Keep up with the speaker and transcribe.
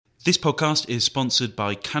This podcast is sponsored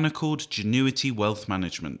by Canaccord Genuity Wealth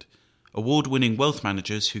Management, award-winning wealth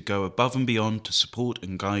managers who go above and beyond to support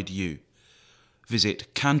and guide you.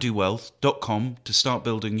 Visit candowealth.com to start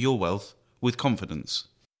building your wealth with confidence.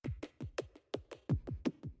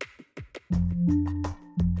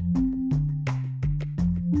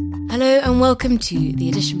 Hello and welcome to the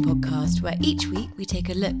Edition podcast, where each week we take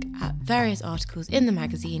a look at various articles in the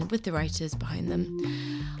magazine with the writers behind them.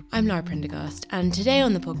 I'm Lara Prendergast, and today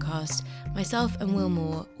on the podcast, myself and Will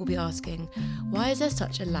Moore will be asking, why is there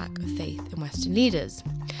such a lack of faith in Western leaders?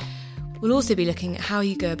 We'll also be looking at how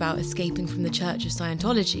you go about escaping from the Church of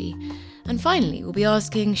Scientology. And finally, we'll be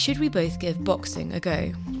asking, should we both give boxing a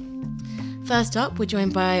go? First up, we're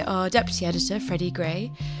joined by our deputy editor, Freddie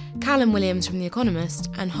Gray, Callum Williams from The Economist,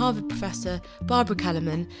 and Harvard professor Barbara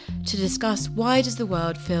Kellerman to discuss why does the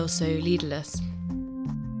world feel so leaderless.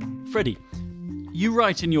 Freddie, you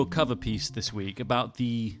write in your cover piece this week about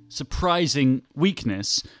the surprising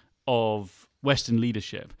weakness of Western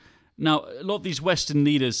leadership. Now, a lot of these Western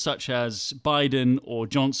leaders, such as Biden or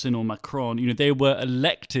Johnson or Macron, they were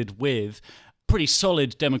elected with pretty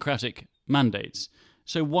solid democratic mandates.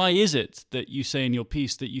 So why is it that you say in your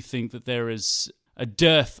piece that you think that there is a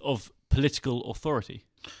dearth of political authority?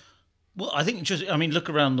 Well, I think look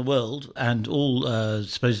around the world, and all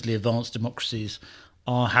supposedly advanced democracies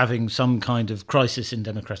are having some kind of crisis in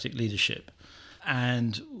democratic leadership.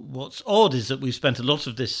 And what's odd is that we've spent a lot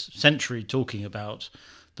of this century talking about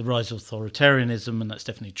the rise of authoritarianism, and that's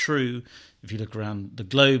definitely true. If you look around the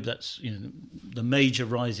globe, that's the major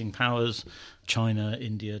rising powers, China,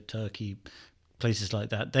 India, Turkey, places like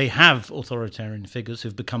that, they have authoritarian figures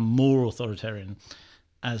who've become more authoritarian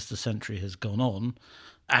as the century has gone on.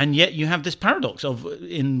 And yet you have this paradox of,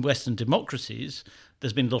 in Western democracies,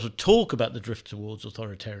 there's been a lot of talk about the drift towards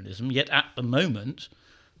authoritarianism, yet at the moment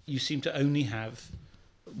you seem to only have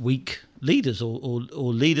weak leaders or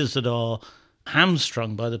leaders that are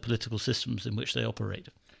hamstrung by the political systems in which they operate.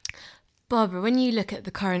 Barbara, when you look at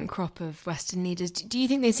the current crop of Western leaders, do you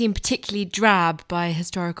think they seem particularly drab by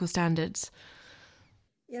historical standards?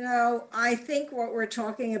 I think what we're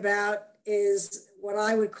talking about is what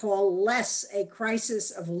I would call less a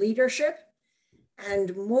crisis of leadership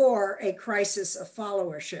and more a crisis of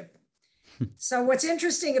followership. So what's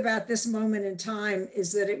interesting about this moment in time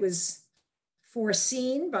is that it was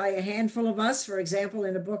foreseen by a handful of us, for example,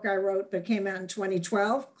 in a book I wrote that came out in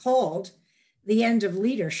 2012 called The End of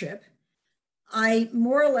Leadership. I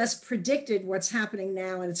more or less predicted what's happening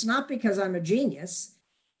now, and it's not because I'm a genius.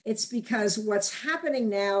 It's because what's happening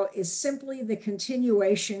now is simply the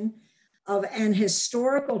continuation of an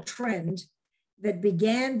historical trend that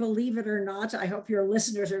began, believe it or not, I hope your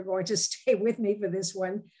listeners are going to stay with me for this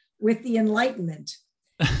one, with the Enlightenment.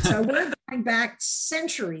 So we're going back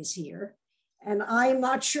centuries here, and I'm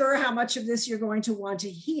not sure how much of this you're going to want to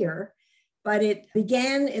hear, but it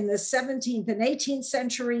began in the 17th and 18th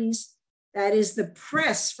centuries. That is the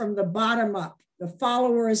press from the bottom up, the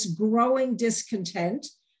followers' growing discontent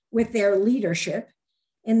with their leadership.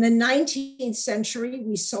 In the 19th century,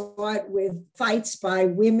 we saw it with fights by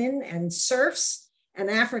women and serfs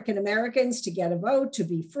and African Americans to get a vote, to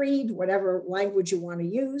be freed, whatever language you want to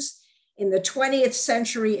use. In the 20th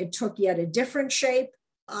century, it took yet a different shape.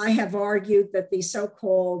 I have argued that the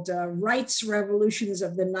so-called rights revolutions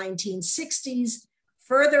of the 1960s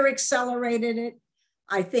further accelerated it.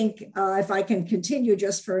 I think if I can continue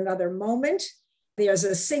just for another moment, there's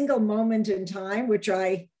a single moment in time, which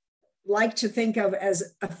I like to think of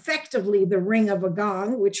as effectively the ring of a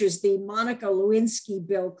gong, which is the Monica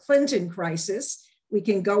Lewinsky-Bill Clinton crisis. We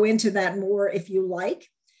can go into that more if you like.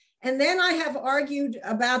 And then I have argued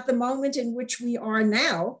about the moment in which we are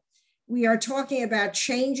now. We are talking about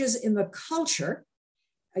changes in the culture.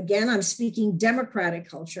 Again, I'm speaking democratic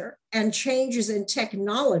culture, and changes in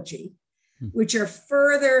technology, which are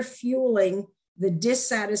further fueling the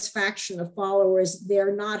dissatisfaction of followers.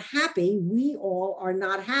 They're not happy. We all are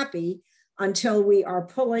not happy until we are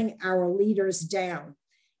pulling our leaders down.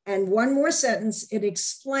 And one more sentence, it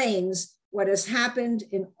explains what has happened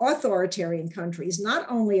in authoritarian countries. Not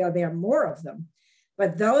only are there more of them,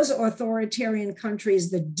 but those authoritarian countries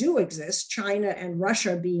that do exist, China and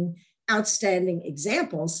Russia being outstanding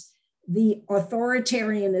examples, the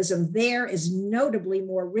authoritarianism there is notably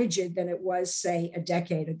more rigid than it was, say, a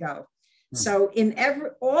decade ago. So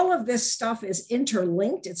all of this stuff is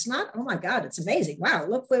interlinked. It's not, oh my God, it's amazing. Wow,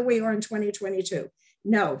 look where we are in 2022.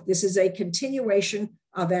 No, this is a continuation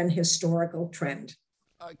of an historical trend.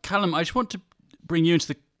 Callum, I just want to bring you into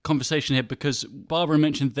the conversation here because Barbara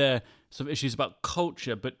mentioned there sort of issues about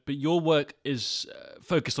culture, but your work is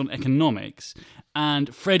focused on economics.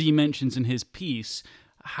 And Freddie mentions in his piece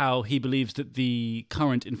how he believes that the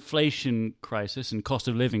current inflation crisis and cost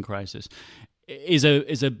of living crisis is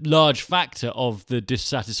a large factor of the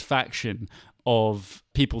dissatisfaction of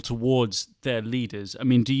people towards their leaders. I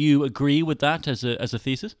mean, do you agree with that as a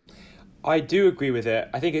thesis? I do agree with it.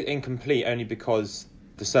 I think it's incomplete only because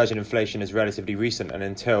the surge in inflation is relatively recent, and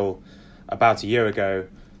until about a year ago,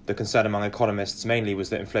 the concern among economists mainly was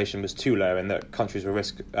that inflation was too low and that countries were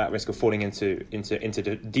at risk of falling into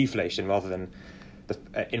deflation rather than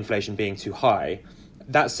the inflation being too high.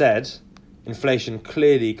 That said, inflation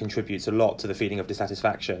clearly contributes a lot to the feeling of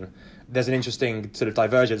dissatisfaction. There's an interesting sort of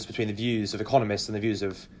divergence between the views of economists and the views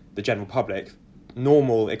of the general public.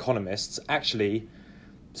 Normal economists actually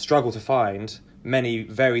struggle to find many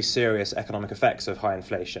very serious economic effects of high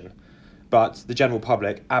inflation. But the general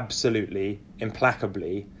public absolutely,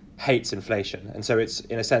 implacably hates inflation. And so it's,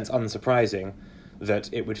 in a sense, unsurprising that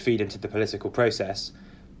it would feed into the political process.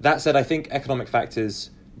 That said, I think economic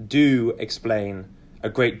factors do explain a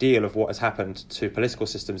great deal of what has happened to political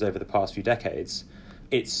systems over the past few decades.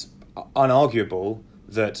 It's unarguable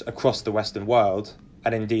that across the Western world,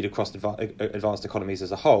 and indeed across advanced economies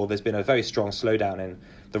as a whole, there's been a very strong slowdown in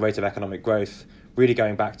the rate of economic growth, really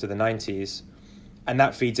going back to the 90s. And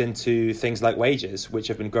that feeds into things like wages, which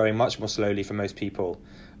have been growing much more slowly for most people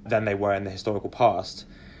than they were in the historical past.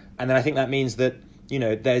 And then I think that means that, you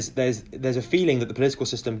know, there's a feeling that the political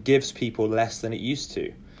system gives people less than it used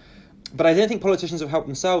to. But I don't think politicians have helped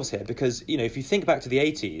themselves here because, you know, if you think back to the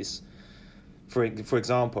 80s, for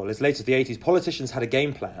example, as late as the 80s, politicians had a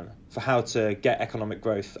game plan for how to get economic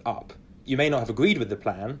growth up. You may not have agreed with the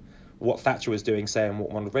plan, what Thatcher was doing, say, and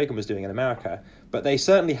what Ronald Reagan was doing in America, but they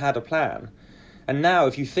certainly had a plan. And now,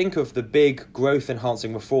 if you think of the big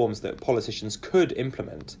growth-enhancing reforms that politicians could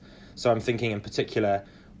implement, so I'm thinking in particular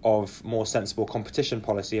of more sensible competition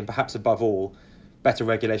policy and perhaps above all, better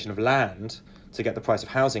regulation of land to get the price of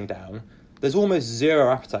housing down, there's almost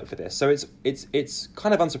zero appetite for this. So it's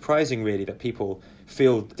kind of unsurprising, really, that people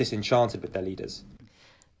feel disenchanted with their leaders.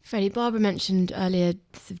 Freddie, Barbara mentioned earlier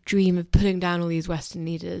the dream of pulling down all these Western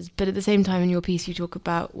leaders, but at the same time in your piece you talk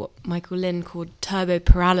about what Michael Lind called turbo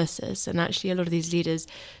paralysis, and actually a lot of these leaders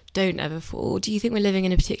don't ever fall. Do you think we're living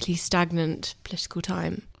in a particularly stagnant political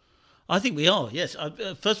time? I think we are, yes.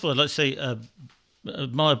 First of all, I'd like to say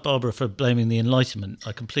admire Barbara for blaming the Enlightenment.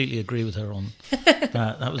 I completely agree with her on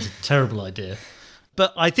that. That was a terrible idea.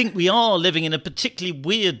 But I think we are living in a particularly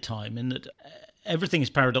weird time in that everything is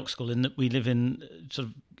paradoxical, in that we live in sort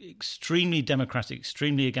of extremely democratic,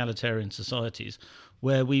 extremely egalitarian societies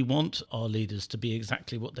where we want our leaders to be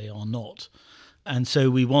exactly what they are not. And so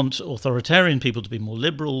we want authoritarian people to be more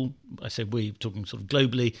liberal. I say we, talking sort of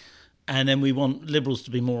globally. And then we want liberals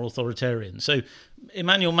to be more authoritarian. So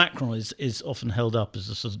Emmanuel Macron is often held up as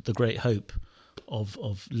sort of the great hope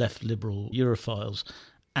of left liberal Europhiles.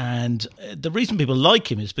 And the reason people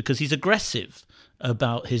like him is because he's aggressive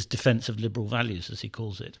about his defence of liberal values, as he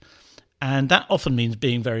calls it. And that often means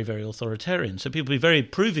being very, very authoritarian. So people be very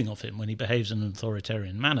approving of him when he behaves in an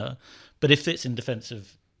authoritarian manner, but if it's in defence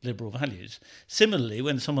of liberal values. Similarly,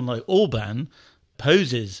 when someone like Orban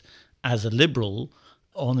poses as a liberal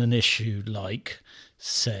on an issue like,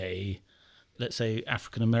 let's say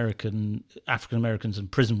African Americans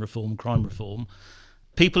and prison reform, crime reform,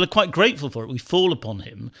 people are quite grateful for it. We fall upon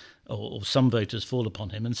him, or some voters fall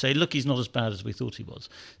upon him and say, look, he's not as bad as we thought he was.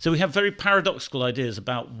 So we have very paradoxical ideas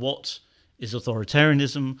about what is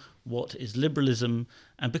authoritarianism, what is liberalism,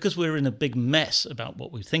 and because we're in a big mess about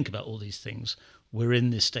what we think about all these things, we're in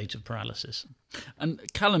this state of paralysis. And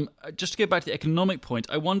Callum, just to go back to the economic point,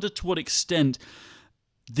 I wonder to what extent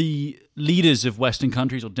the leaders of Western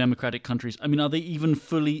countries or democratic countries, I mean, are they even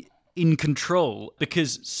fully in control?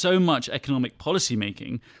 Because so much economic policy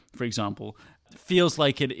making, for example, feels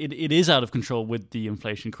like it is out of control with the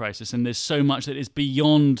inflation crisis, and there's so much that is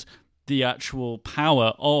beyond the actual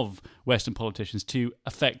power of Western politicians to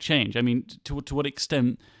affect change. I mean, to what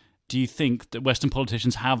extent do you think that Western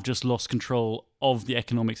politicians have just lost control of the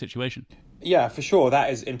economic situation? Yeah, for sure. That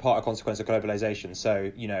is in part a consequence of globalization.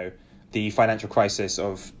 So, you know, the financial crisis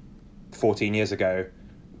of 14 years ago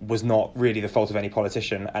was not really the fault of any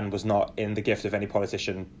politician and was not in the gift of any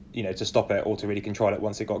politician, you know, to stop it or to really control it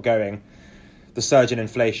once it got going. The surge in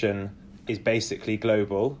inflation is basically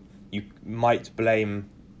global. You might blame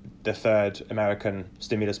the third American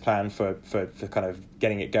stimulus plan for kind of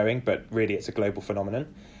getting it going, but really it's a global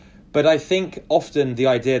phenomenon. But I think often the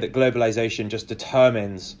idea that globalization just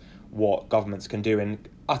determines what governments can do and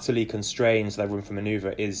utterly constrains their room for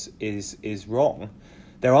maneuver is wrong.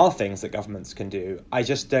 There are things that governments can do. I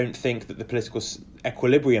just don't think that the political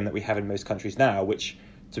equilibrium that we have in most countries now, which,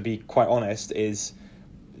 to be quite honest, is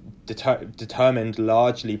determined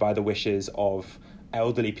largely by the wishes of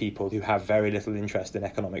elderly people who have very little interest in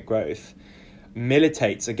economic growth,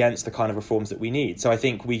 militates against the kind of reforms that we need. So I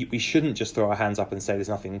think we shouldn't just throw our hands up and say there's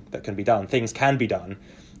nothing that can be done. Things can be done.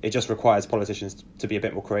 It just requires politicians to be a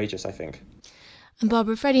bit more courageous, I think. And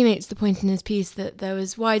Barbara, Freddie makes the point in his piece that there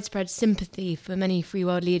was widespread sympathy for many free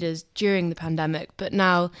world leaders during the pandemic, but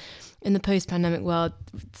now in the post-pandemic world,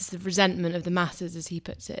 the resentment of the masses, as he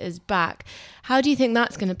puts it, is back. How do you think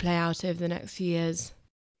that's going to play out over the next few years?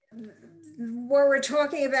 What we're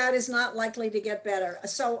talking about is not likely to get better.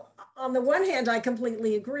 So on the one hand, I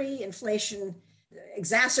completely agree. Inflation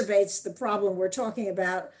exacerbates the problem we're talking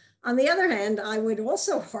about. On the other hand, I would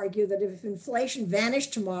also argue that if inflation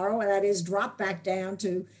vanished tomorrow, and that is dropped back down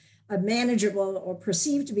to a manageable or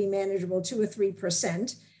perceived to be manageable 2 or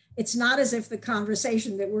 3%, it's not as if the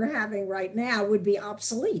conversation that we're having right now would be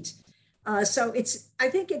obsolete. So I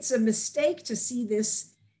think it's a mistake to see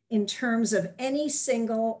this in terms of any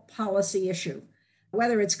single policy issue,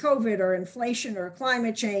 whether it's COVID or inflation or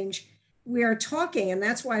climate change. We are talking, and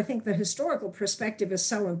that's why I think the historical perspective is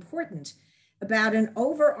so important, about an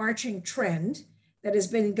overarching trend that has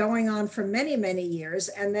been going on for many, many years,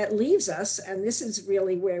 and that leaves us, and this is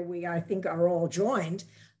really where we, I think, are all joined.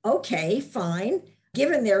 Okay, fine.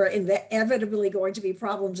 Given there are inevitably going to be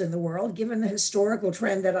problems in the world, given the historical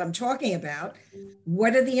trend that I'm talking about,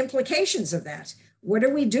 what are the implications of that? What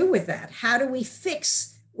do we do with that? How do we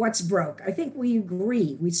fix what's broke? I think we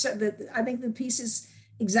agree. We said that. I think the piece is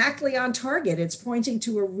exactly on target. It's pointing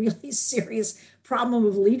to a really serious problem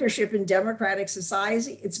of leadership in democratic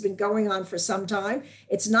society. It's been going on for some time.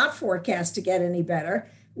 It's not forecast to get any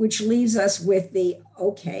better, which leaves us with the,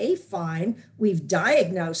 okay, fine, we've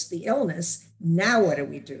diagnosed the illness. Now what do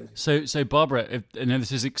we do? So Barbara, I know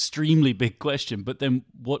this is an extremely big question, but then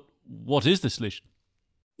what is the solution?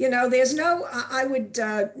 There's no, I would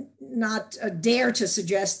not dare to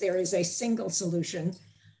suggest there is a single solution.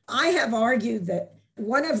 I have argued that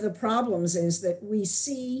one of the problems is that we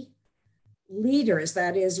see leaders,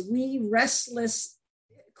 that is, we restless,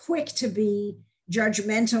 quick to be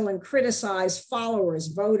judgmental and criticize followers,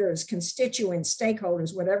 voters, constituents,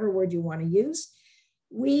 stakeholders, whatever word you want to use.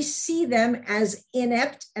 We see them as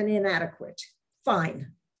inept and inadequate.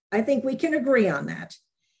 Fine. I think we can agree on that.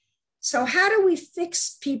 So how do we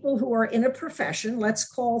fix people who are in a profession? Let's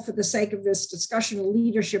call, for the sake of this discussion,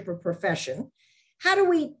 leadership or profession. How do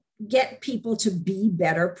we get people to be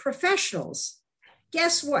better professionals?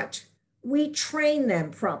 Guess what? We train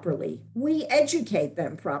them properly. We educate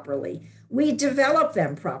them properly. We develop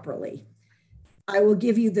them properly. I will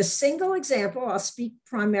give you the single example. I'll speak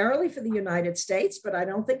primarily for the United States, but I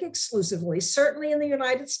don't think exclusively. Certainly in the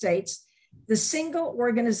United States, the single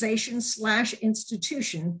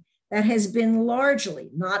organization/institution that has been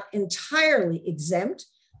largely, not entirely exempt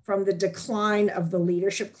from the decline of the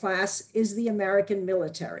leadership class is the American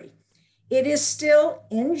military. It is still,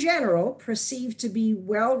 in general, perceived to be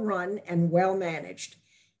well-run and well-managed.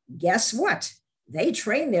 Guess what? They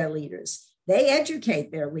train their leaders. They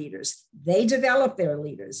educate their leaders. They develop their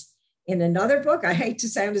leaders. In another book, I hate to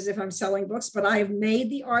sound as if I'm selling books, but I have made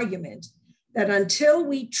the argument that until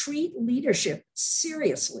we treat leadership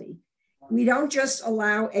seriously, we don't just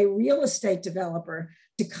allow a real estate developer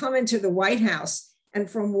to come into the White House and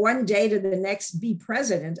from one day to the next be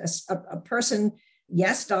president, a person,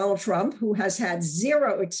 yes, Donald Trump, who has had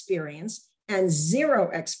zero experience and zero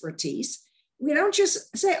expertise. We don't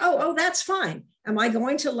just say, oh, that's fine. Am I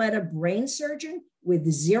going to let a brain surgeon with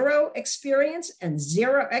zero experience and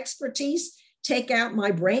zero expertise take out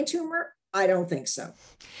my brain tumor? I don't think so.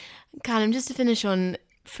 Callum, just to finish on,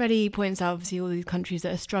 Freddie points out obviously all these countries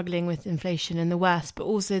that are struggling with inflation in the West, but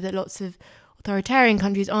also that lots of authoritarian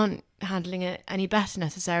countries aren't handling it any better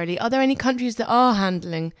necessarily. Are there any countries that are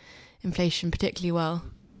handling inflation particularly well?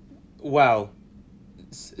 Well,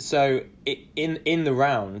 so in the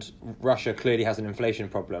round, Russia clearly has an inflation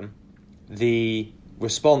problem. The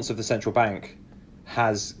response of the central bank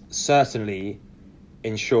has certainly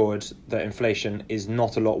ensured that inflation is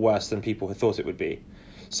not a lot worse than people had thought it would be.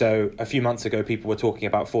 So a few months ago, people were talking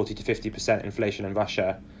about 40 to 50% inflation in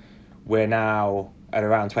Russia. We're now at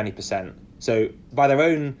around 20%. So by their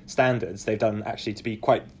own standards, they've done, actually, to be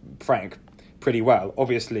quite frank, pretty well.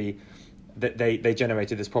 Obviously, they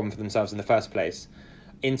generated this problem for themselves in the first place.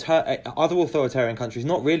 In other authoritarian countries,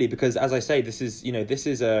 not really, because as I say, this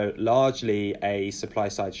is largely a supply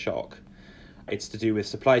side shock. It's to do with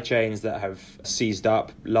supply chains that have seized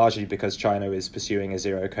up, largely because China is pursuing a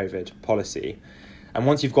zero COVID policy. And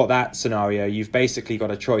once you've got that scenario, you've basically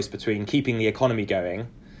got a choice between keeping the economy going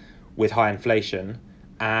with high inflation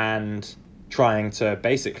and trying to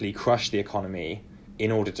basically crush the economy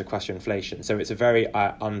in order to crush inflation. So it's a very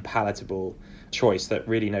unpalatable choice that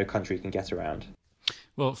really no country can get around.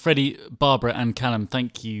 Well, Freddie, Barbara and Callum,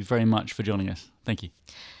 thank you very much for joining us. Thank you.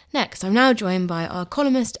 Next, I'm now joined by our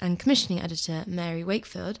columnist and commissioning editor, Mary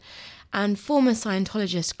Wakefield, and former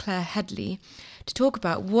Scientologist Claire Headley, to talk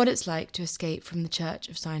about what it's like to escape from the Church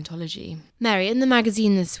of Scientology. Mary, in the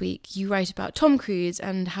magazine this week, you write about Tom Cruise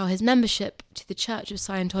and how his membership to the Church of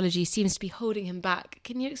Scientology seems to be holding him back.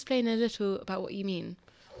 Can you explain a little about what you mean?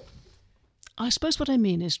 I suppose what I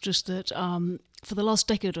mean is just that for the last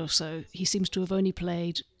decade or so, he seems to have only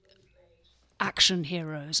played action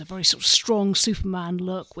heroes, a very sort of strong Superman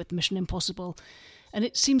look with Mission Impossible. And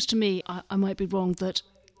it seems to me, I might be wrong, that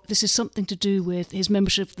this is something to do with his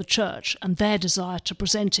membership of the church and their desire to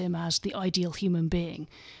present him as the ideal human being,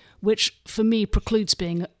 which for me precludes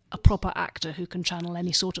being a proper actor who can channel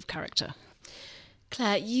any sort of character.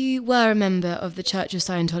 Claire, you were a member of the Church of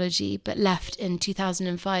Scientology but left in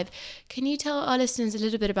 2005. Can you tell our listeners a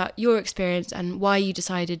little bit about your experience and why you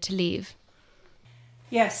decided to leave?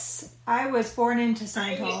 Yes, I was born into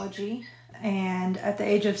Scientology, and at the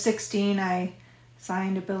age of 16 I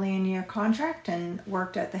signed a billion-year contract and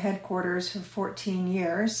worked at the headquarters for 14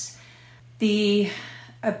 years. The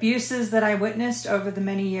abuses that I witnessed over the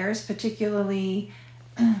many years, particularly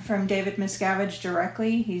from David Miscavige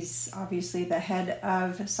directly, he's obviously the head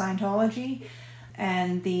of Scientology,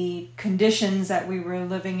 and the conditions that we were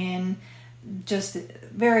living in, just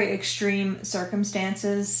very extreme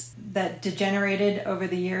circumstances that degenerated over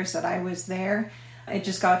the years that I was there. It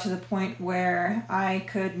just got to the point where I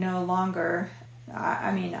could no longer...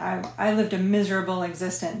 I lived a miserable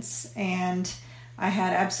existence, and I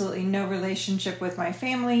had absolutely no relationship with my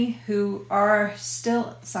family, who are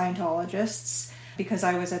still Scientologists. Because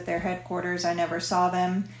I was at their headquarters, I never saw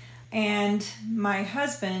them. And my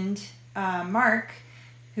husband, Mark,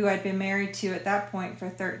 who I'd been married to at that point for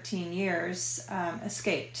 13 years,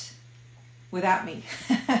 escaped without me.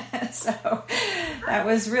 So that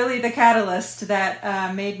was really the catalyst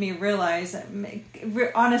that made me realize,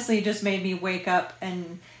 honestly just made me wake up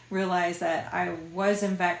and realize that I was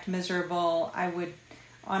in fact miserable. I would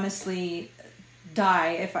honestly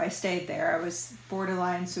die if I stayed there. I was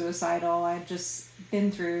borderline suicidal. I'd just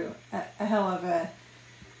been through a hell of a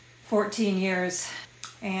 14 years.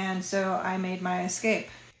 And so I made my escape.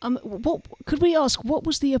 What could we ask, what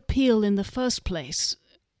was the appeal in the first place?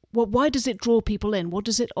 Why does it draw people in? What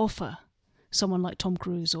does it offer someone like Tom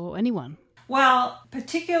Cruise or anyone? Well,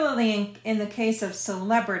 particularly in the case of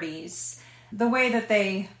celebrities, the way that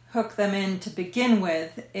they hook them in to begin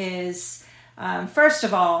with is, first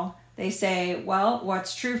of all, they say, well,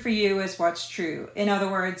 what's true for you is what's true. In other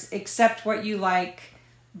words, accept what you like,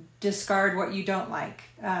 discard what you don't like.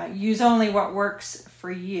 Use only what works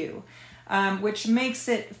for you, which makes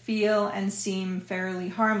it feel and seem fairly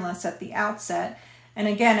harmless at the outset. And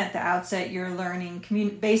again, at the outset, you're learning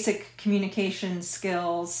basic communication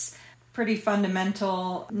skills, pretty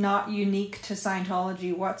fundamental, not unique to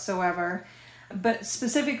Scientology whatsoever. But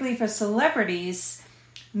specifically for celebrities,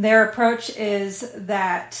 their approach is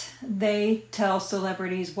that they tell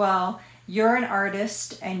celebrities, well, you're an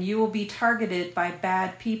artist and you will be targeted by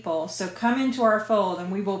bad people. So come into our fold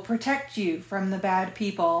and we will protect you from the bad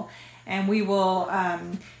people, and we will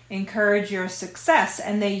encourage your success.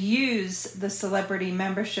 And they use the celebrity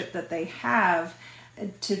membership that they have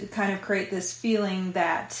to kind of create this feeling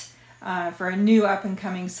that for a new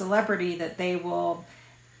up-and-coming celebrity that they will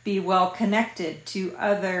be well connected to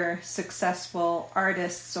other successful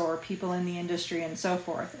artists or people in the industry and so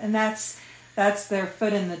forth. And that's their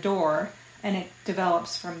foot in the door, and it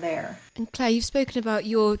develops from there. And Claire, you've spoken about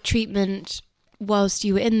your treatment whilst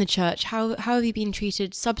you were in the church. How have you been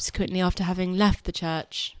treated subsequently after having left the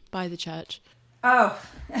church, by the church? Oh,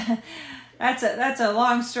 that's a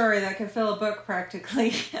long story that could fill a book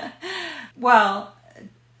practically. Well,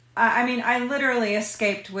 I mean, I literally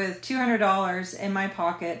escaped with $200 in my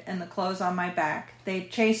pocket and the clothes on my back. They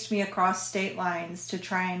chased me across state lines to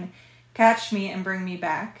try and catch me and bring me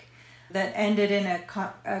back. That ended in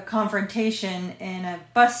a confrontation in a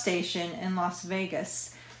bus station in Las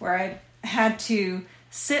Vegas, where I had to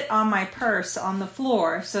sit on my purse on the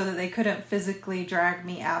floor so that they couldn't physically drag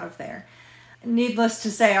me out of there. Needless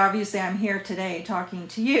to say, obviously I'm here today talking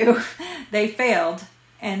to you. They failed.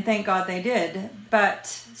 And thank God they did. But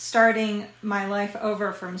starting my life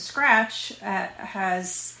over from scratch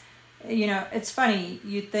has, it's funny.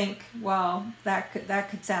 You'd think, well, that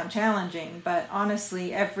could sound challenging. But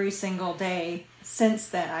honestly, every single day since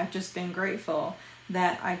then, I've just been grateful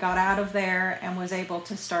that I got out of there and was able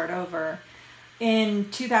to start over.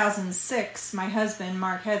 In 2006, my husband,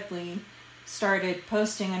 Mark Headley, started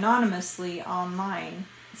posting anonymously online,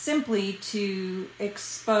 simply to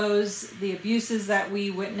expose the abuses that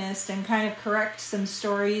we witnessed and kind of correct some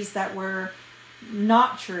stories that were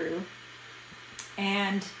not true.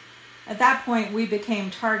 And at that point, we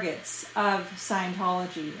became targets of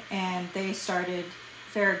Scientology, and they started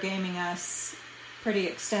fair gaming us pretty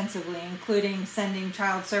extensively, including sending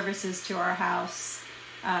child services to our house,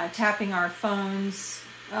 tapping our phones,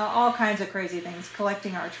 all kinds of crazy things,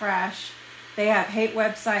 collecting our trash. They have hate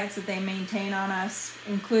websites that they maintain on us,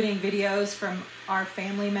 including videos from our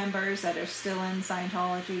family members that are still in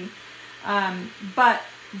Scientology. But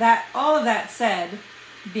that, all of that said,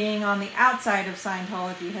 being on the outside of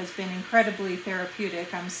Scientology has been incredibly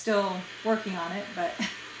therapeutic. I'm still working on it, but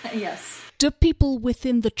yes. Do people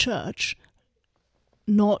within the church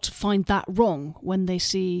not find that wrong when they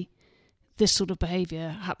see this sort of behaviour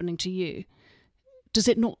happening to you? Does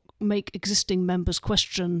it not make existing members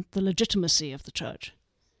question the legitimacy of the church?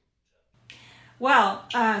 Well,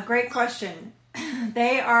 great question.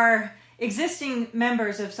 Existing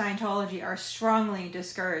members of Scientology are strongly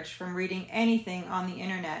discouraged from reading anything on the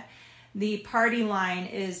internet. The party line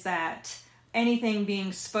is that anything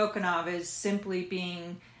being spoken of is simply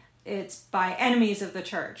it's by enemies of the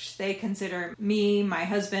church. They consider me, my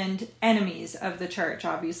husband, enemies of the church,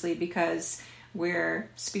 obviously, because we're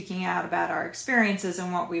speaking out about our experiences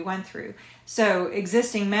and what we went through. So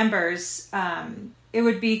existing members, it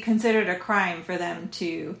would be considered a crime for them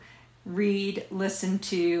to read, listen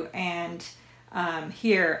to, and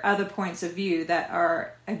hear other points of view that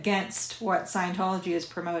are against what Scientology is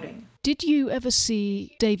promoting. Did you ever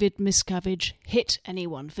see David Miscavige hit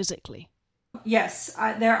anyone physically? Yes,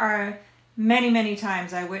 there are many, many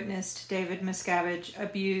times I witnessed David Miscavige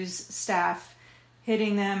abuse staff,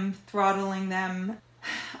 hitting them, throttling them.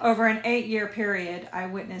 Over an 8-year period, I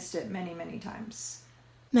witnessed it many, many times.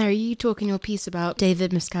 Mary, you talk in your piece about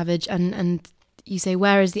David Miscavige and you say,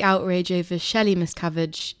 where is the outrage over Shelley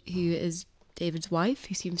Miscavige, who is David's wife,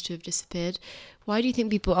 who seems to have disappeared? Why do you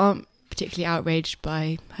think people aren't particularly outraged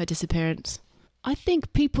by her disappearance? I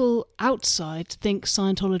think people outside think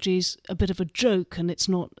Scientology's a bit of a joke and it's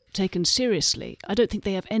not taken seriously. I don't think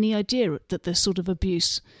they have any idea that this sort of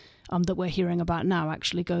abuse that we're hearing about now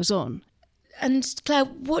actually goes on. And Claire,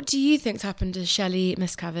 what do you think's happened to Shelley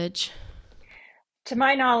Miscavige? To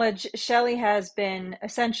my knowledge, Shelley has been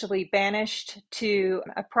essentially banished to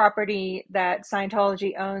a property that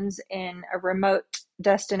Scientology owns in a remote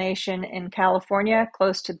destination in California,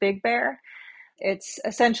 close to Big Bear. It's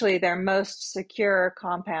essentially their most secure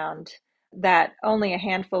compound that only a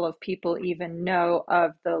handful of people even know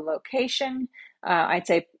of the location. I'd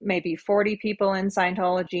say maybe 40 people in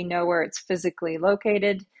Scientology know where it's physically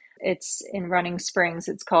located. It's in Running Springs.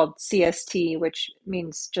 It's called CST, which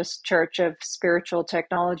means just Church of Spiritual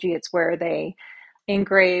Technology. It's where they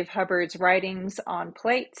engrave Hubbard's writings on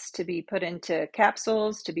plates to be put into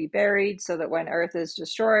capsules to be buried so that when Earth is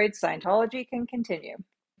destroyed, Scientology can continue.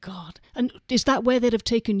 God. And is that where they'd have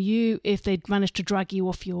taken you if they'd managed to drag you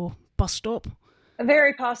off your bus stop?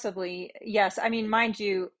 Very possibly, yes. I mean, mind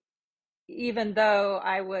you, even though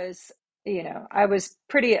I was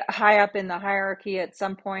pretty high up in the hierarchy at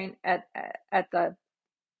some point at the,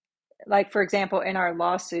 like, for example, in our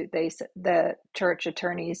lawsuit, the church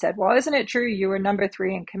attorney said, well, isn't it true you were number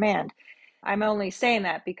 3 in command? I'm only saying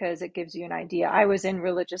that because it gives you an idea. I was in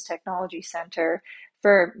Religious Technology Center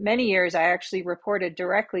for many years. I actually reported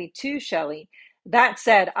directly to Shelley. That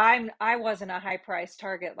said, I wasn't a high price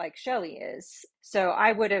target like Shelley is. So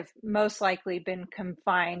I would have most likely been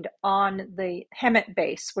confined on the Hemet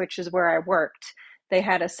base, which is where I worked. They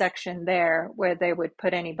had a section there where they would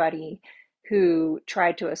put anybody who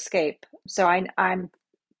tried to escape. So I'm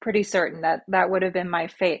pretty certain that would have been my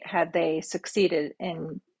fate had they succeeded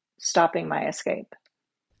in stopping my escape.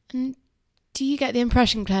 And do you get the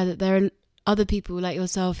impression, Claire, that there are other people like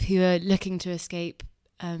yourself who are looking to escape?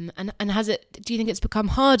 And do you think it's become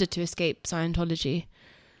harder to escape Scientology?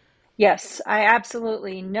 Yes, I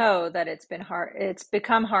absolutely know that it's been hard. It's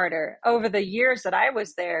become harder. Over the years that I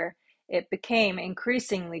was there, it became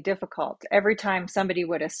increasingly difficult. Every time somebody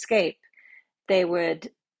would escape, they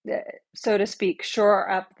would, so to speak, shore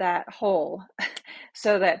up that hole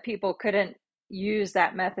so that people couldn't use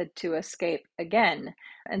that method to escape again.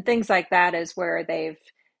 And things like that is where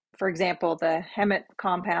for example, the Hemet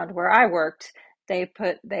compound where I worked, they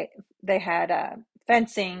had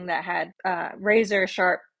fencing that had razor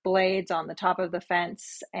sharp blades on the top of the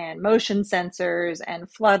fence and motion sensors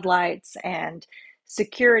and floodlights, and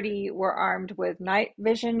security were armed with night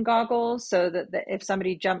vision goggles so that if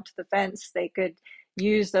somebody jumped the fence, they could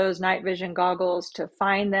use those night vision goggles to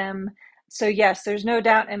find them. So yes, there's no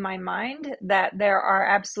doubt in my mind that there are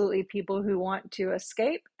absolutely people who want to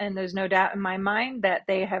escape, and there's no doubt in my mind that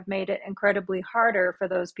they have made it incredibly harder for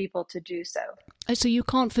those people to do so. So you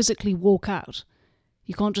can't physically walk out.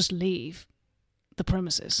 You can't just leave the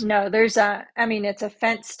premises. No, it's a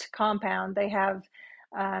fenced compound. They have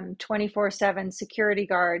 24/7 security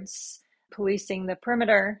guards policing the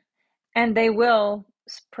perimeter, and they will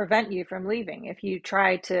prevent you from leaving if you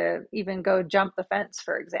try to even go jump the fence,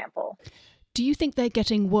 for example. Do you think they're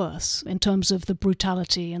getting worse in terms of the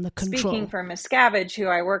brutality and the control? Speaking for Miscavige, who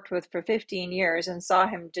I worked with for 15 years and saw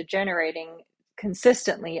him degenerating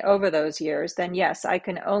consistently over those years, then yes, I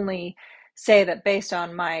can only say that based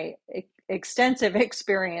on my extensive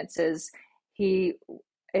experiences, he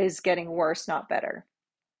is getting worse, not better.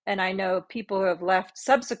 And I know people who have left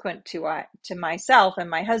subsequent to myself and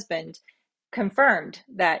my husband confirmed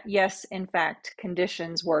that, yes, in fact,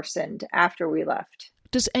 conditions worsened after we left.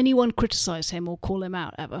 Does anyone criticize him or call him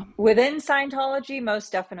out ever? Within Scientology,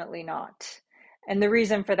 most definitely not. And the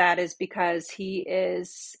reason for that is because he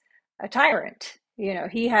is a tyrant. You know,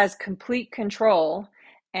 he has complete control,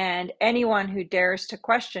 and anyone who dares to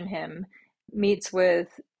question him meets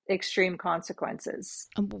with extreme consequences.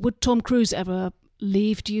 Would Tom Cruise ever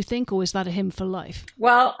leave, do you think, or is that a him for life?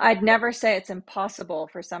 Well, I'd never say it's impossible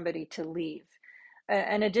for somebody to leave.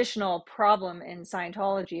 An additional problem in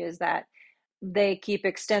Scientology is that they keep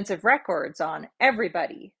extensive records on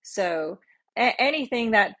everybody. So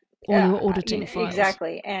anything that... All your auditing files.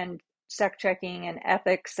 Exactly. And sec checking and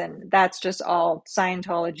ethics, and that's just all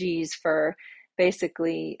Scientology's for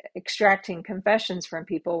basically extracting confessions from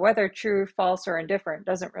people, whether true, false, or indifferent,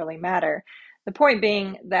 doesn't really matter. The point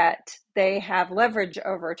being that they have leverage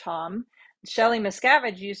over Tom. Shelley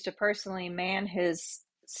Miscavige used to personally man his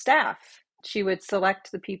staff. She would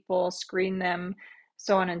select the people, screen them,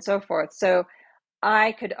 so on and so forth. So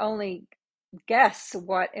I could only guess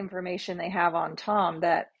what information they have on Tom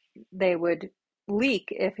that they would leak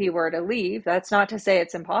if he were to leave. That's not to say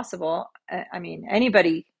it's impossible. I mean,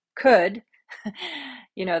 anybody could.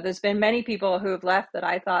 You know, there's been many people who have left that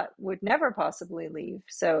I thought would never possibly leave.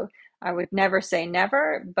 So I would never say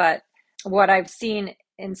never, but what I've seen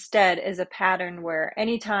instead is a pattern where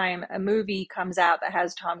anytime a movie comes out that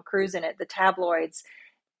has Tom Cruise in it, the tabloids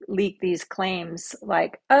leak these claims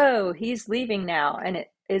like, oh, he's leaving now. And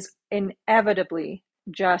it is inevitably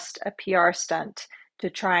just a PR stunt to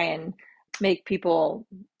try and make people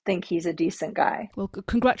think he's a decent guy. Well,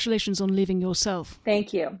 congratulations on leaving yourself.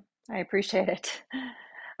 Thank you. I appreciate it.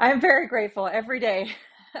 I'm very grateful every day.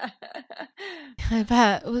 I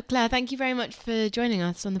bet. Well, Claire, thank you very much for joining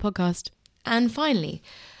us on the podcast. And finally,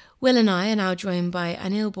 Will and I are now joined by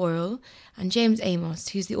Anil Boyle and James Amos,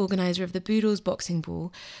 who's the organiser of the Boodles Boxing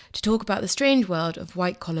Ball, to talk about the strange world of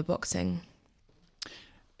white-collar boxing.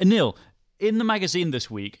 Anil, in the magazine this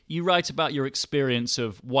week, you write about your experience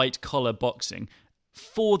of white-collar boxing.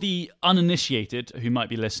 For the uninitiated who might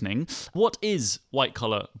be listening, what is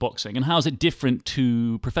white-collar boxing and how is it different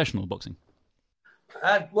to professional boxing?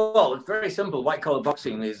 Well, it's very simple. White-collar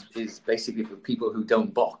boxing is basically for people who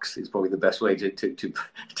don't box. It's probably the best way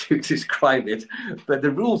to describe it. But the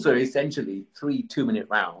rules are essentially 3 2-minute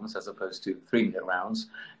rounds as opposed to 3-minute rounds.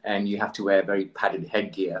 And you have to wear very padded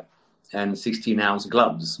headgear and 16-ounce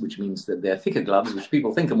gloves, which means that they're thicker gloves, which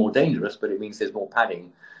people think are more dangerous, but it means there's more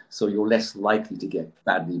padding. So you're less likely to get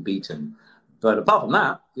badly beaten. But apart from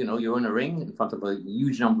that, you know, you're in a ring in front of a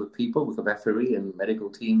huge number of people with a referee and medical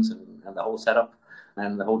teams and the whole setup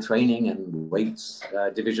and the whole training and weights,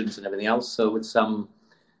 divisions and everything else. So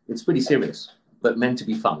it's pretty serious, but meant to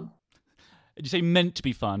be fun. Did you say meant to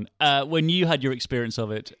be fun? When you had your experience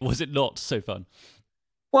of it, was it not so fun?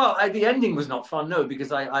 Well, the ending was not fun, no,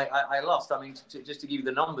 because I lost. I mean, just to give you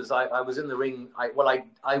the numbers, I was in the ring.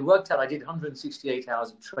 I worked out, I did 168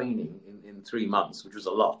 hours of training in 3 months, which was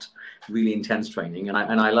a lot, really intense training. And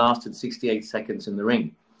I lasted 68 seconds in the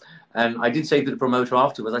ring. And I did say to the promoter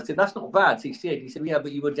afterwards, I said, that's not bad, 68. He said, yeah,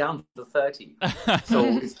 but you were down to 30.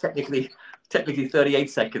 So it's technically 38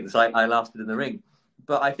 seconds I lasted in the ring.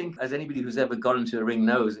 But I think as anybody who's ever got into a ring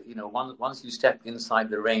knows, you know, once you step inside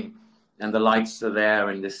the ring, and the lights are there,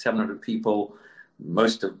 and there's 700 people.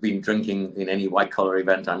 Most have been drinking in any white-collar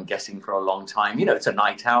event, I'm guessing, for a long time. You know, it's a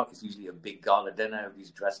night out. It's usually a big gala dinner.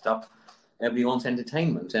 Everybody's dressed up. Everybody wants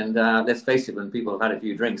entertainment. And let's face it, when people have had a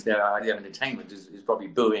few drinks, their idea of entertainment is probably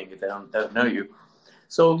booing if they don't know you.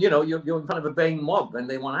 So, you know, you're in front of a baying mob, and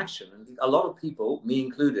they want action. And a lot of people, me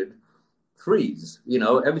included, freeze. You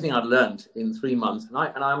know, everything I'd learned in 3 months.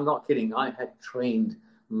 And I'm not kidding. I had trained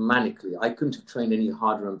manically. I couldn't have trained any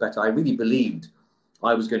harder and better. I really believed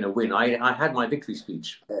I was going to win. I had my victory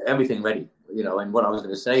speech, everything ready. And what I was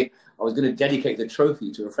going to say, I was going to dedicate the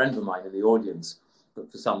trophy to a friend of mine in the audience,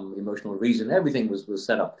 but for some emotional reason, everything was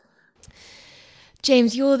set up.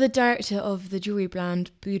 James, you're the director of the jewellery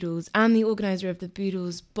brand Boodles and the organiser of the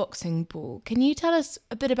Boodles Boxing Ball. Can you tell us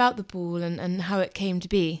a bit about the ball and how it came to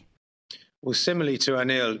be? Well, similarly to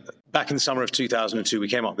Anil, back in the summer of 2002, we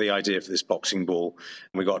came up with the idea for this boxing ball,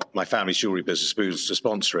 and we got my family's jewellery business, Boodles, to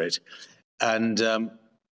sponsor it. And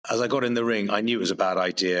as I got in the ring, I knew it was a bad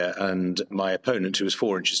idea, and my opponent, who was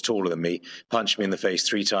 4 inches taller than me, punched me in the face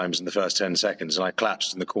 3 times in the first 10 seconds, and I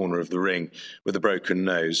collapsed in the corner of the ring with a broken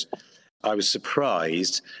nose. I was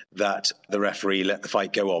surprised that the referee let the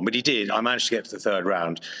fight go on, but he did. I managed to get to the 3rd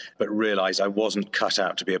round, but realised I wasn't cut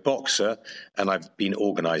out to be a boxer, and I've been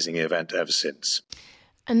organising the event ever since.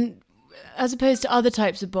 And as opposed to other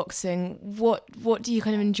types of boxing, what do you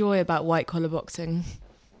kind of enjoy about white-collar boxing?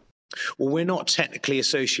 Well, we're not technically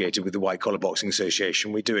associated with the White Collar Boxing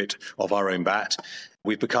Association. We do it off our own bat.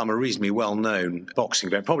 We've become a reasonably well-known boxing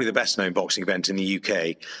event, probably the best-known boxing event in the UK.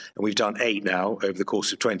 And we've done 8 now over the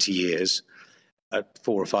course of 20 years at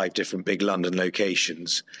 4 or 5 different big London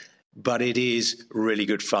locations. But it is really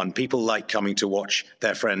good fun. People like coming to watch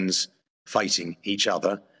their friends fighting each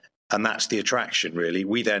other. And that's the attraction, really.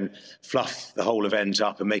 We then fluff the whole event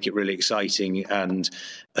up and make it really exciting and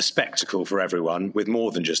a spectacle for everyone with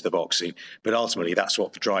more than just the boxing. But ultimately, that's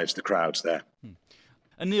what drives the crowds there.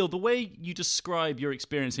 Anil, the way you describe your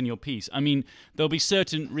experience in your piece, I mean, there'll be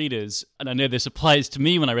certain readers, and I know this applies to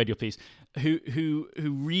me when I read your piece, who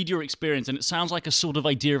read your experience, and it sounds like a sort of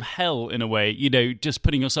idea of hell in a way, just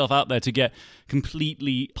putting yourself out there to get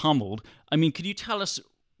completely pummeled. I mean, could you tell us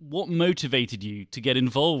what motivated you to get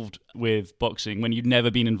involved with boxing when you'd never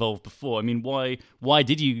been involved before? I mean, why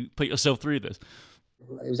did you put yourself through this?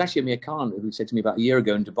 It was actually Amir Khan who said to me about a year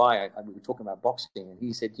ago in Dubai, we were talking about boxing, and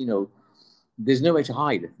he said, there's no way to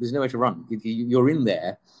hide. There's no way to run. You're in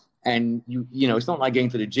there, and it's not like going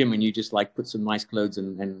to the gym and you just like put some nice clothes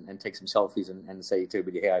and take some selfies and say to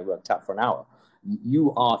everybody, hey, I worked out for an hour.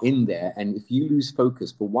 You are in there, and if you lose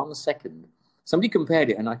focus for 1 second, somebody compared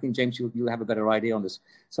it, and I think, James, you'll have a better idea on this.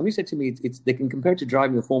 Somebody said to me, they can compare it to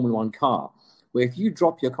driving a Formula One car, where if you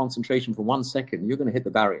drop your concentration for 1 second, you're going to hit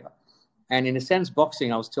the barrier. And in a sense,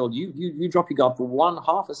 boxing, I was told, you drop your guard for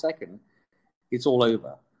half a second, it's all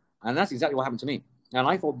over. And that's exactly what happened to me. And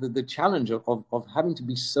I thought that the challenge of having to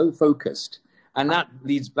be so focused, and that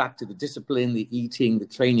leads back to the discipline, the eating, the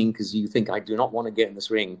training, because you think, I do not want to get in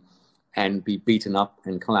this ring and be beaten up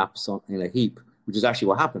and collapse in a heap, which is actually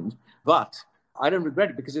what happened. But I don't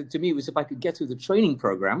regret it, because to me, it was if I could get through the training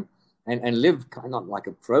program and live kind of like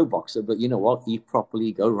a pro boxer, but eat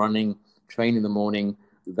properly, go running, train in the morning,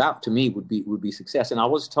 that to me would be success. And I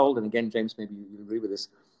was told, and again, James, maybe you agree with this,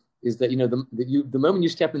 is that, the moment you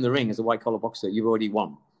step in the ring as a white collar boxer, you've already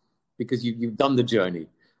won, because you've done the journey.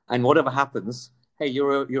 And whatever happens, hey,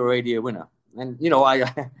 you're already a winner. And,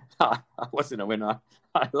 I wasn't a winner.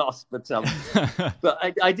 I lost, but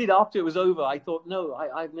I did after it was over. I thought, no,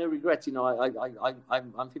 I have no regrets.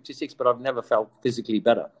 I'm 56, but I've never felt physically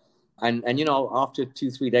better. And after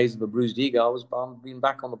 2-3 days of a bruised ego, I was being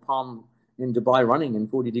back on the palm in Dubai running in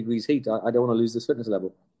 40 degrees heat. I don't want to lose this fitness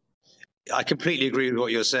level. I completely agree with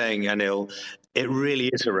what you're saying, Anil. It really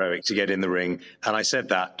is heroic to get in the ring. And I said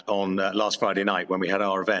that on last Friday night when we had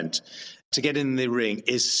our event. To get in the ring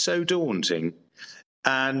is so daunting.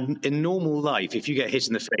 And in normal life, if you get hit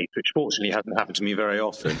in the face, which fortunately hasn't happened to me very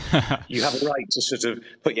often, you have a right to sort of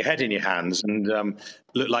put your head in your hands and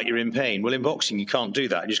look like you're in pain. Well, in boxing, you can't do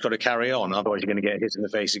that. You just got to carry on. Otherwise, you're going to get hit in the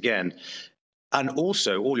face again. And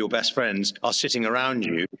also, all your best friends are sitting around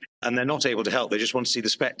you, and they're not able to help. They just want to see the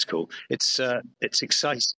spectacle. It's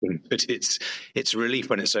exciting, but it's a relief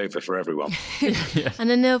when it's over for everyone. And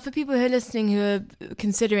Anil, for people who are listening who are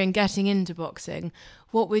considering getting into boxing,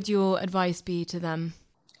 what would your advice be to them?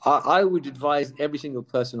 I would advise every single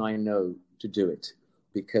person I know to do it,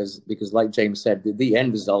 because like James said, the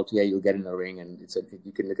end result, you'll get in the ring, and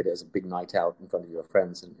you can look at it as a big night out in front of your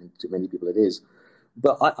friends, and to many people it is.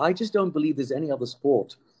 But I just don't believe there's any other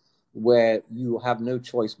sport where you have no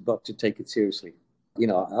choice but to take it seriously.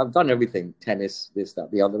 I've done everything, tennis, this, that,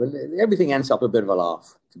 the other, and everything ends up a bit of a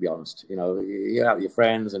laugh, to be honest. You're out with your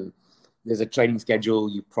friends and there's a training schedule.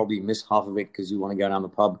 You probably miss half of it because you want to go down the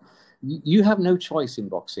pub. You have no choice in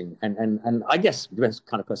boxing. And I guess it depends what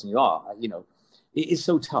kind of person you are. It is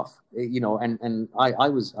so tough, and I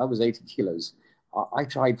was 80 kilos. I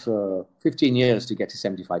tried for 15 years to get to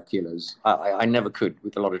 75 kilos. I never could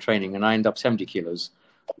with a lot of training, and I ended up 70 kilos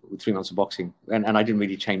with 3 months of boxing. And I didn't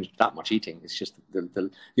really change that much eating. It's just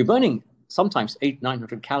you're burning sometimes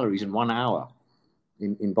 800-900 calories in 1 hour.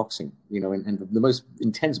 in boxing, and the most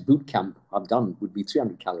intense boot camp I've done would be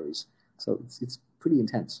 300 calories. So it's pretty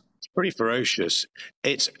intense. It's pretty ferocious.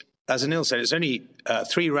 It's, as Anil said, it's only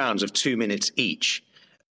 3 rounds of 2 minutes each,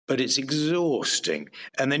 but it's exhausting.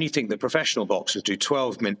 And then you think that professional boxers do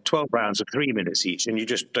 12 rounds of 3 minutes each, and you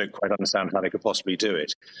just don't quite understand how they could possibly do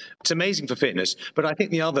it. It's amazing for fitness, but I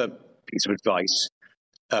think the other piece of advice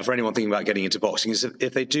for anyone thinking about getting into boxing is that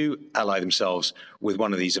if they do ally themselves with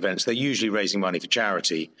one of these events, they're usually raising money for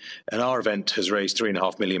charity. And our event has raised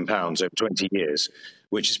 £3.5 million over 20 years,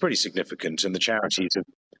 which is pretty significant. And the charities have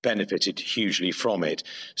benefited hugely from it.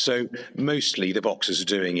 So mostly the boxers are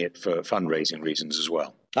doing it for fundraising reasons as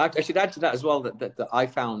well. I should add to that as well that I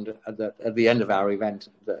found that at the end of our event,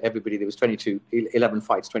 that everybody, there was 11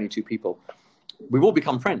 fights, 22 people. We've all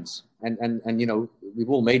become friends, and we've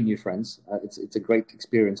all made new friends. It's a great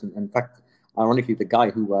experience. And in fact, ironically, the guy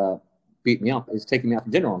who beat me up is taking me out for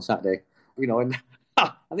dinner on Saturday. And I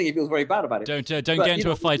think he feels very bad about it. Don't get into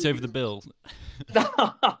a fight over the bill.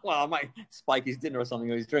 Well, I might spike his dinner or something,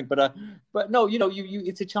 or his drink. But no,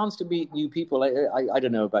 it's a chance to meet new people. I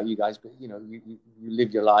don't know about you guys, but you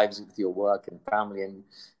live your lives with your work and family, and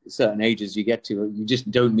at certain ages you get to, you just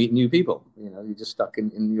don't meet new people. You're just stuck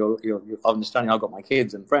in your understanding. I've got my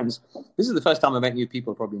kids and friends. This is the first time I've met new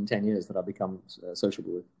people probably in 10 years that I've become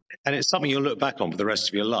sociable with. And it's something you'll look back on for the rest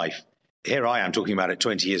of your life. Here I am talking about it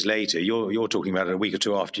 20 years later. You're talking about it a week or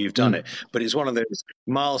two after you've done it. But it's one of those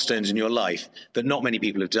milestones in your life that not many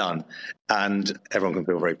people have done, and everyone can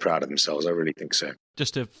feel very proud of themselves. I really think so.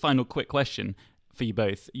 Just a final quick question for you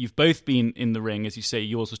both. You've both been in the ring, as you say.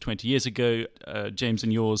 Yours was 20 years ago, James,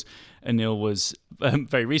 and yours, Anil, was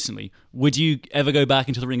very recently. Would you ever go back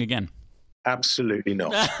into the ring again? Absolutely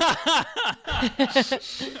not.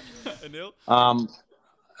 Anil?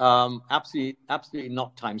 Absolutely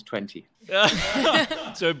not times 20.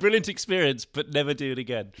 So a brilliant experience, but never do it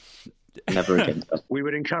again. Never again. We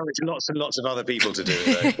would encourage lots and lots of other people to do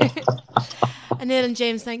it, though. Anil and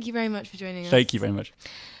James, thank you very much for joining us. Thank you very much.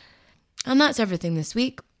 And that's everything this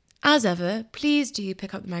week. As ever, please do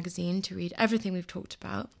pick up the magazine to read everything we've talked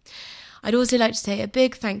about. I'd also like to say a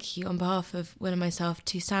big thank you on behalf of Will and myself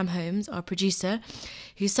to Sam Holmes, our producer,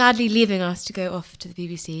 who's sadly leaving us to go off to the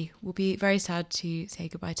BBC. We'll be very sad to say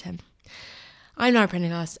goodbye to him. I'm Lara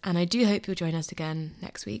Prendergast, and I do hope you'll join us again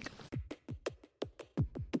next week.